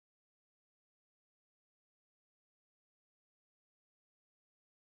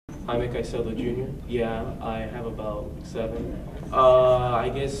Jaime Caicedo Jr. Yeah, I have about 7. I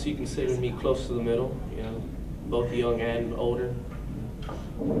guess you consider me close to the middle, you know, both young and older.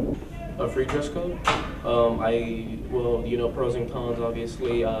 A free dress code? Well, you know, pros and cons,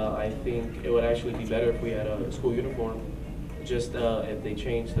 obviously. I think it would actually be better if we had a school uniform. Just if they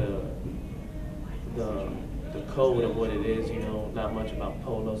changed the, the code of what it is, you know, not much about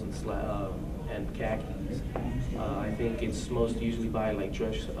polos and khakis. I think it's most usually by like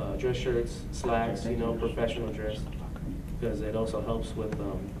dress shirts, slacks, you know, professional dress, because it also helps with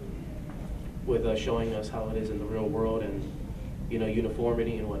showing us how it is in the real world and you know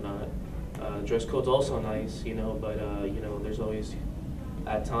uniformity and whatnot. Dress code's also nice, you know, but you know there's always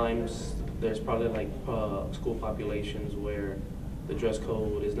at times there's probably like school populations where the dress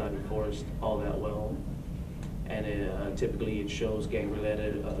code is not enforced all that well, and typically it shows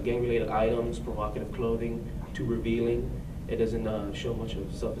gang-related items, provocative clothing, too revealing. It doesn't show much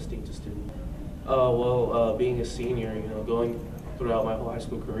of self-esteem to students. Being a senior, you know, going throughout my whole high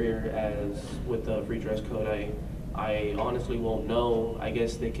school career as with the free dress code, I honestly won't know. I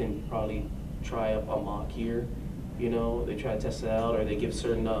guess they can probably try a mock year, you know, they try to test it out, or they give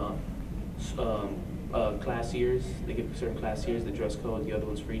certain class years. They give certain class years the dress code, the other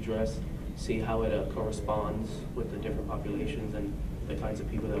one's free dress. See how it corresponds with the different populations and the kinds of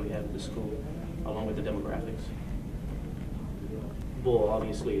people that we have in the school, along with the demographics. Well,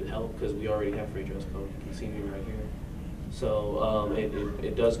 obviously it helped because we already have free dress code. You can see me right here. So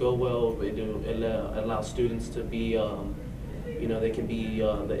it does go well. It allows students to be, you know, they can be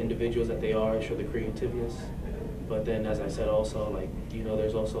the individuals that they are, show the creativeness. But then, as I said, also like you know,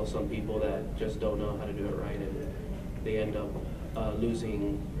 there's also some people that just don't know how to do it right, and they end up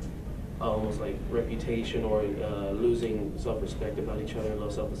losing almost like reputation or losing self-respect about each other and low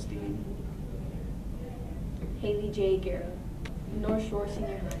self-esteem. Haley J. Guerra, North Shore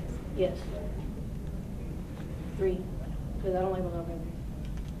Senior High. Yes. 3, because I don't like my little brother.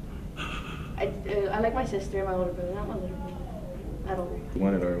 I like my sister and my older brother, not my little brother. I don't.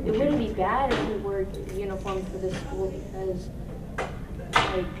 It wouldn't be bad if we wore uniforms for this school because,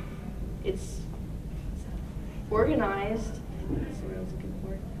 like, it's organized. That's what I was looking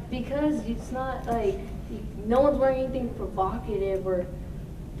for. Because it's not like no one's wearing anything provocative or.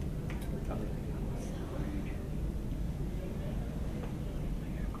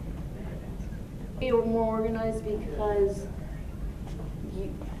 Be more organized because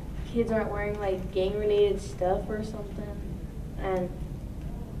kids aren't wearing like gang-related stuff or something, and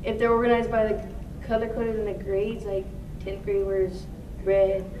if they're organized by the color coded in the grades, like 10th grade wears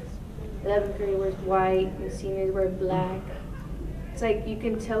red, 11th grade wears white, and seniors wear black. It's like you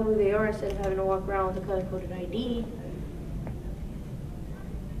can tell who they are instead of having to walk around with a color coded ID.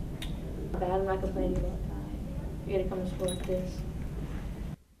 Bad, I'm not complaining about that. You gotta come to school like this.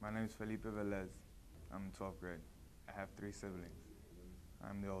 My name is Felipe Velez. I'm in 12th grade. I have 3 siblings.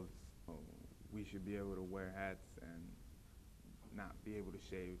 I'm the oldest. We should be able to wear hats and not be able to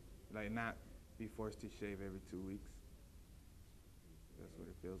shave, like not be forced to shave every 2 weeks. That's what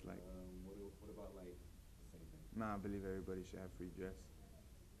it feels like. What about like the same thing? Nah, I believe everybody should have free dress.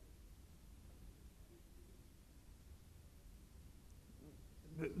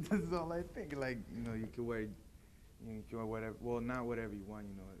 This is all I think. Like, you know, you can wear whatever. Well, not whatever you want.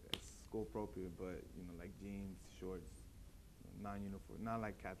 You know, it's school appropriate, but you know, like jeans, shorts, non-uniform, not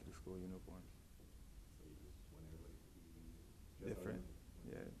like Catholic school uniforms. So you just want everybody to be Different.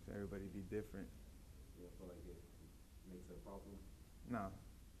 Yeah, so everybody be different. You don't feel like it makes it a problem? No,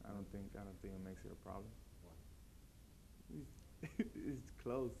 I don't think it makes it a problem. Why? It's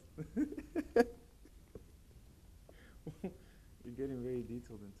close. You're getting very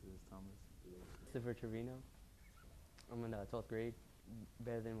detailed into this, Thomas. Christopher Trevino. I'm in 12th grade.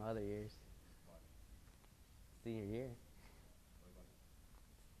 Better than my other years. Senior year.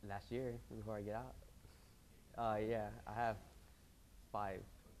 Last year, before I get out. Yeah, I have 5.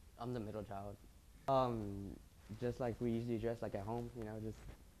 I'm the middle child. Just like we usually dress like at home, you know, just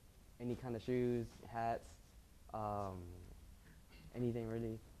any kind of shoes, hats, anything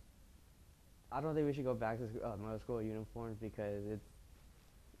really. I don't think we should go back to middle school uniforms because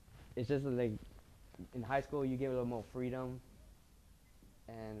it's just like in high school you get a little more freedom,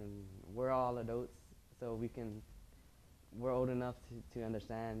 and we're all adults, so we're old enough to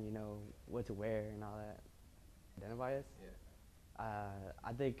understand, you know, what to wear and all that. Identify us? Yeah.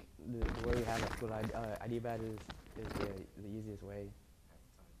 I think the way we have a school ID badge is the easiest way. Half the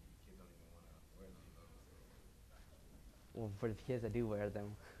time, kids don't even want to wear them. Well, for the kids that do wear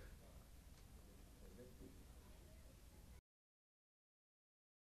them.